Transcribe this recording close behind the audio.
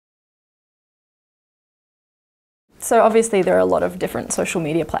So obviously there are a lot of different social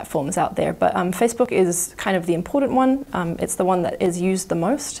media platforms out there, but Facebook is kind of the important one. It's the one that is used the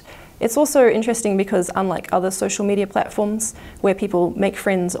most. It's also interesting because unlike other social media platforms where people make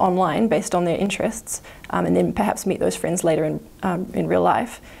friends online based on their interests and then perhaps meet those friends later in real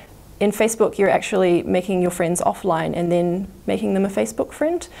life, in Facebook you're actually making your friends offline and then making them a Facebook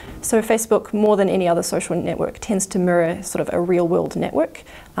friend. So Facebook, more than any other social network, tends to mirror sort of a real world network,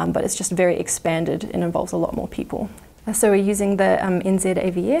 but it's just very expanded and involves a lot more people. So we're using the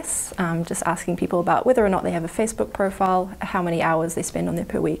NZAVS, just asking people about whether or not they have a Facebook profile, how many hours they spend on there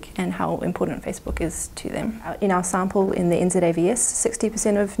per week, and how important Facebook is to them. In our sample in the NZAVS,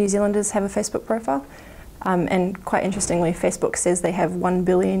 60% of New Zealanders have a Facebook profile. And quite interestingly, Facebook says they have 1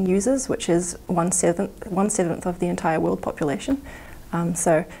 billion users, which is one seventh of the entire world population.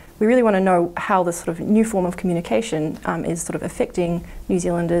 So we really want to know how this sort of new form of communication is sort of affecting New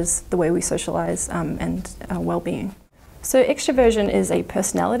Zealanders, the way we socialise and well-being. So extroversion is a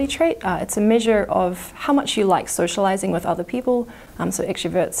personality trait. It's a measure of how much you like socialising with other people. So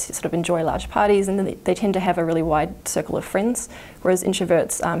extroverts sort of enjoy large parties and they tend to have a really wide circle of friends, whereas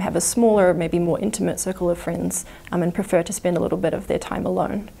introverts have a smaller, maybe more intimate circle of friends and prefer to spend a little bit of their time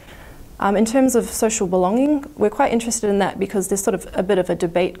alone. In terms of social belonging, we're quite interested in that because there's sort of a bit of a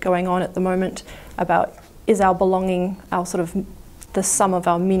debate going on at the moment about is our belonging our sort of the sum of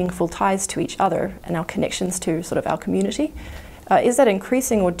our meaningful ties to each other and our connections to sort of our community. Is that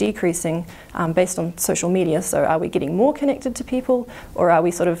increasing or decreasing based on social media? So are we getting more connected to people, or are we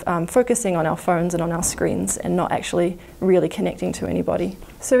sort of focusing on our phones and on our screens and not actually really connecting to anybody?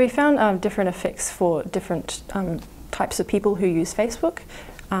 So we found different effects for different types of people who use Facebook,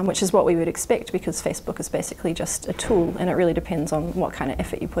 which is what we would expect because Facebook is basically just a tool and it really depends on what kind of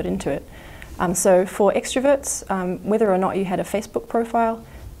effort you put into it. So for extroverts, whether or not you had a Facebook profile,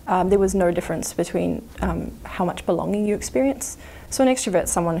 there was no difference between how much belonging you experience. So an extrovert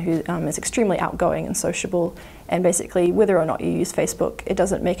is someone who is extremely outgoing and sociable, and basically whether or not you use Facebook, it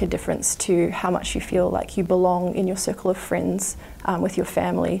doesn't make a difference to how much you feel like you belong in your circle of friends, with your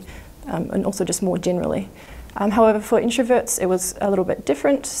family, and also just more generally. However, for introverts, it was a little bit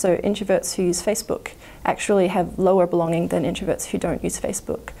different. So introverts who use Facebook actually have lower belonging than introverts who don't use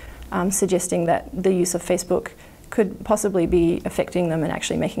Facebook. Suggesting that the use of Facebook could possibly be affecting them and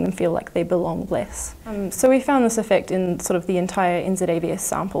actually making them feel like they belong less. So we found this effect in sort of the entire NZAVS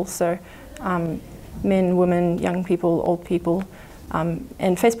sample, so men, women, young people, old people, and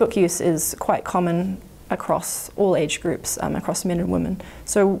Facebook use is quite common across all age groups, across men and women.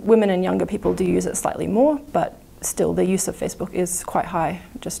 So women and younger people do use it slightly more, but still the use of Facebook is quite high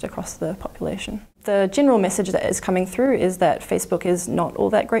just across the population. The general message that is coming through is that Facebook is not all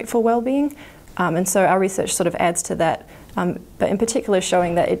that great for well-being, and so our research sort of adds to that, but in particular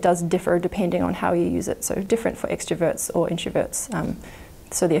showing that it does differ depending on how you use it, so different for extroverts or introverts.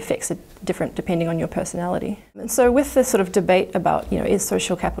 So the effects are different depending on your personality. And so with this sort of debate about, is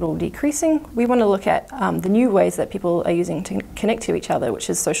social capital decreasing, we want to look at the new ways that people are using to connect to each other, which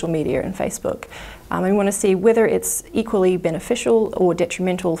is social media and Facebook. And we want to see whether it's equally beneficial or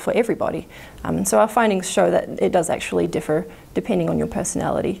detrimental for everybody. And so our findings show that it does actually differ depending on your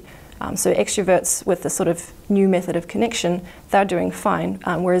personality. So extroverts with the sort of new method of connection, they're doing fine,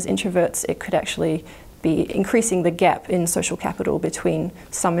 whereas introverts, it could actually be increasing the gap in social capital between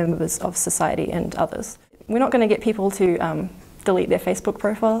some members of society and others. We're not going to get people to delete their Facebook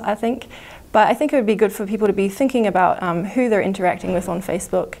profile, I think, but I think it would be good for people to be thinking about who they're interacting with on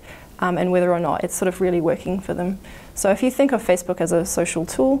Facebook and whether or not it's sort of really working for them. So if you think of Facebook as a social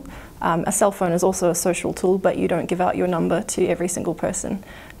tool, a cell phone is also a social tool, but you don't give out your number to every single person.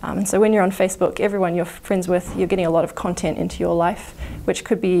 And so when you're on Facebook, everyone you're friends with, you're getting a lot of content into your life, which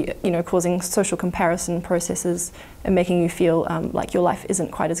could be, causing social comparison processes and making you feel like your life isn't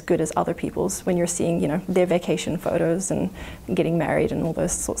quite as good as other people's when you're seeing, their vacation photos and getting married and all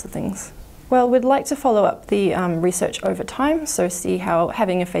those sorts of things. Well, we'd like to follow up the research over time, so see how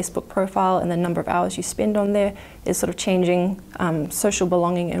having a Facebook profile and the number of hours you spend on there is sort of changing social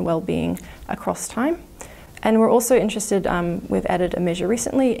belonging and well-being across time. And we're also interested, we've added a measure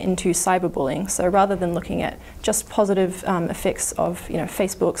recently into cyberbullying. So rather than looking at just positive effects of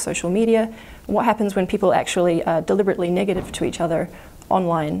Facebook, social media, what happens when people actually are deliberately negative to each other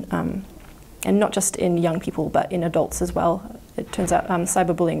online, and not just in young people, but in adults as well. It turns out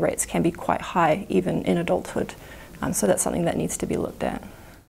cyberbullying rates can be quite high even in adulthood. So that's something that needs to be looked at.